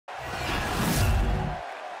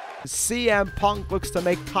CM Punk looks to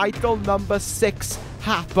make title number 6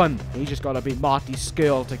 happen. He's just got to be Marty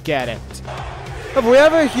Scurll to get it. Have we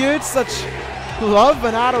ever heard such love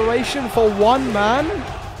and adoration for one man?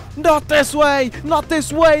 Not this way! Not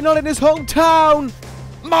this way! Not in his hometown!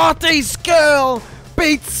 Marty Scurll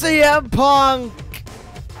beats CM Punk!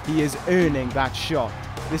 He is earning that shot.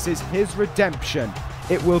 This is his redemption.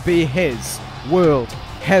 It will be his World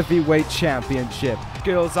Heavyweight Championship.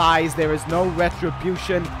 Scurll's eyes, there is no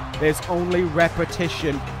retribution. There's only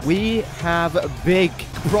repetition. We have big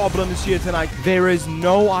problems here tonight. There is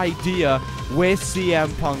no idea where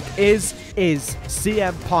CM Punk is. Is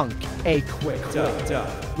CM Punk a quitter?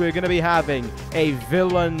 We're going to be having a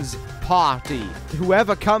villains party.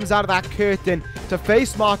 Whoever comes out of that curtain to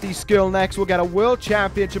face Marty Scurll next will get a World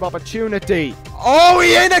Championship opportunity. Oh,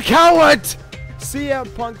 he ain't a coward!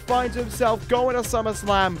 CM Punk finds himself going to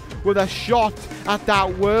SummerSlam with a shot at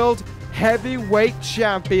that World Heavyweight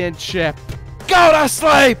Championship. Go to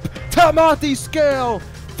sleep to Marty Scurll.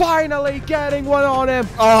 Finally getting one on him.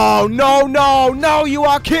 Oh, no, no, no, you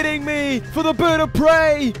are kidding me. For the bird of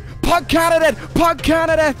prey. Punk candidate, Punk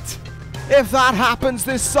candidate. If that happens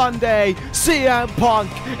this Sunday, CM Punk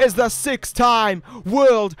is the 6-time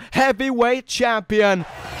World Heavyweight Champion.